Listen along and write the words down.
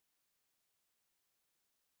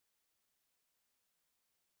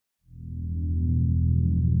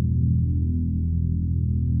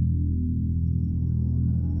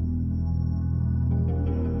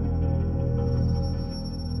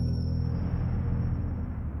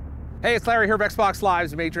Hey, it's Larry here of Xbox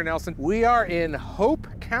Live's Major Nelson. We are in Hope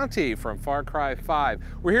County from Far Cry 5.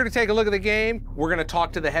 We're here to take a look at the game. We're going to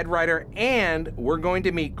talk to the head writer, and we're going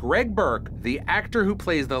to meet Greg Bryk, the actor who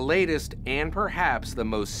plays the latest and perhaps the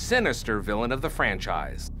most sinister villain of the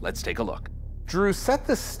franchise. Let's take a look. Drew, set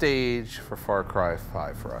the stage for Far Cry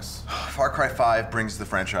 5 for us. Far Cry 5 brings the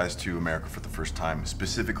franchise to America for the first time,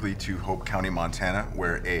 specifically to Hope County, Montana,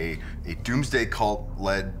 where a doomsday cult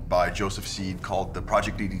led by Joseph Seed called the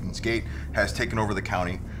Project Eden's Gate has taken over the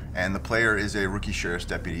county, and the player is a rookie sheriff's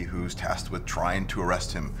deputy who's tasked with trying to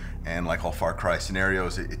arrest him. And like all Far Cry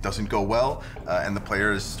scenarios, it doesn't go well, and the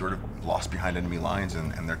player is sort of lost behind enemy lines,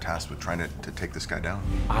 and they're tasked with trying to take this guy down.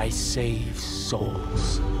 I save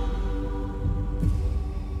souls.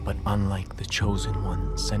 But unlike the chosen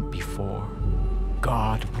one sent before,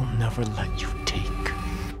 God will never let you take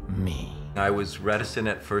me. I was reticent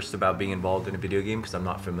at first about being involved in a video game because I'm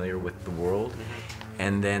not familiar with the world.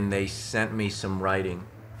 And then they sent me some writing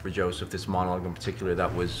for Joseph, this monologue in particular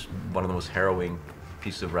that was one of the most harrowing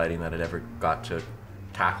pieces of writing that I'd ever got to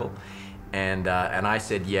tackle. And I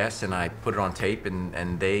said yes, and I put it on tape,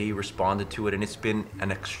 and they responded to it, and it's been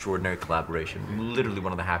an extraordinary collaboration. Literally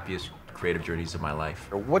one of the happiest creative journeys of my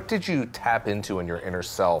life. What did you tap into in your inner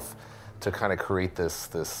self to kind of create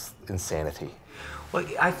this insanity? Well,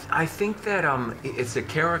 I think that it's a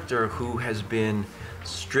character who has been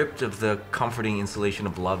stripped of the comforting insulation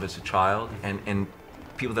of love as a child, and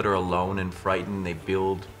people that are alone and frightened, they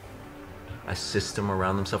build a system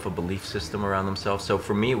around themselves, a belief system around themselves. So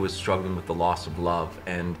for me, it was struggling with the loss of love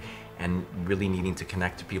and really needing to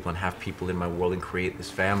connect to people and have people in my world and create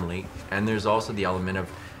this family. And there's also the element of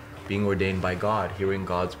being ordained by God, hearing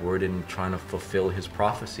God's word and trying to fulfill his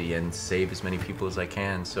prophecy and save as many people as I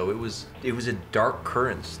can. So it was a dark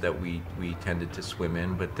currents that we tended to swim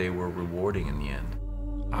in, but they were rewarding in the end.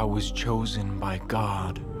 I was chosen by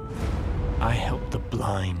God. I helped the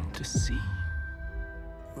blind to see.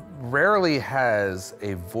 Rarely has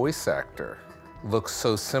a voice actor look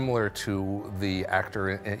so similar to the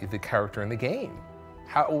character in the game.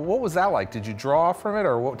 What was that like? Did you draw from it,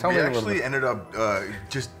 or what? Tell me a little bit. We actually ended up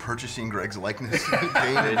just purchasing Greg's likeness in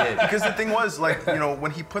the game. Because the thing was, like, you know,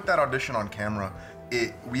 when he put that audition on camera,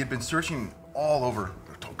 we had been searching all over,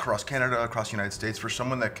 across Canada, across the United States, for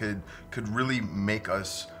someone that could really make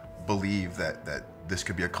us believe that this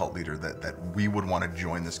could be a cult leader, that we would want to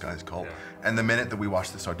join this guy's cult. Yeah. And the minute that we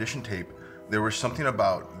watched this audition tape, there was something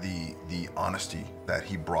about the honesty that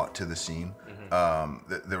he brought to the scene.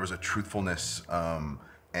 There was a truthfulness,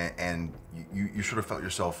 and you sort of felt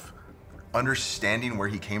yourself understanding where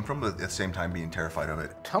he came from, but at the same time being terrified of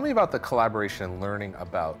it. Tell me about the collaboration and learning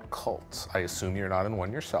about cults. I assume you're not in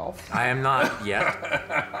one yourself. I am not yet.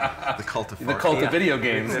 The cult of video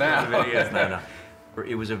games now. No.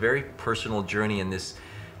 It was a very personal journey, and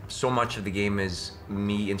so much of the game is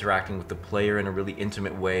me interacting with the player in a really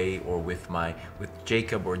intimate way, or with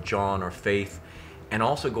Jacob or John or Faith, and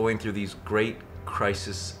also going through these great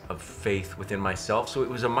crises of faith within myself. So it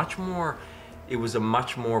was a much more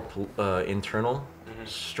internal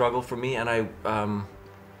struggle for me. And I,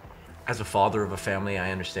 as a father of a family,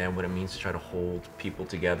 I understand what it means to try to hold people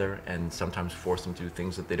together and sometimes force them to do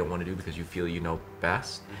things that they don't want to do because you feel you know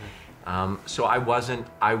best. So I wasn't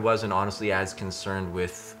honestly as concerned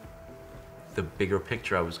with the bigger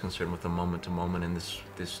picture. I was concerned with the moment to moment and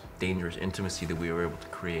this dangerous intimacy that we were able to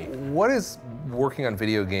create. What is working on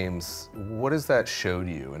video games? What does that show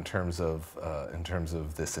to you in terms of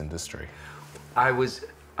this industry? I was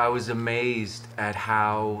amazed at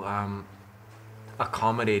how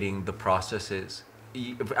accommodating the process is.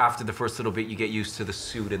 After the first little bit, you get used to the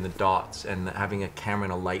suit and the dots and having a camera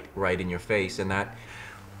and a light right in your face, and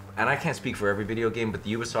I can't speak for every video game, but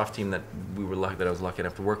the Ubisoft team that I was lucky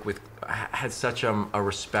enough to work with had such a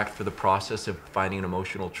respect for the process of finding an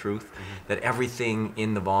emotional truth, that everything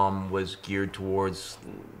in the VOM was geared towards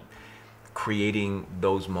creating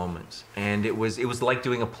those moments. And it was like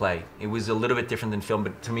doing a play. It was a little bit different than film,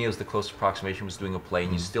 but to me it was the closest approximation was doing a play,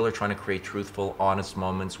 and you still are trying to create truthful, honest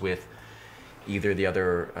moments with either the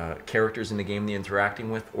other characters in the game they're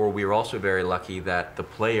interacting with, or we were also very lucky that the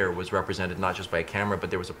player was represented not just by a camera, but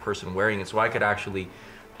there was a person wearing it, so I could actually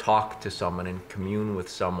talk to someone and commune with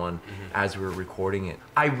someone as we were recording it.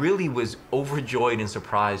 I really was overjoyed and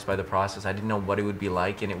surprised by the process. I didn't know what it would be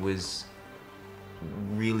like, and it was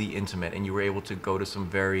really intimate, and you were able to go to some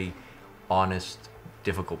very honest,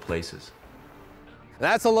 difficult places.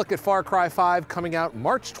 That's a look at Far Cry 5, coming out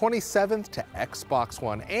March 27th to Xbox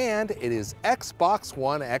One, and it is Xbox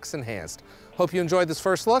One X Enhanced. Hope you enjoyed this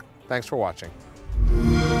first look. Thanks for watching.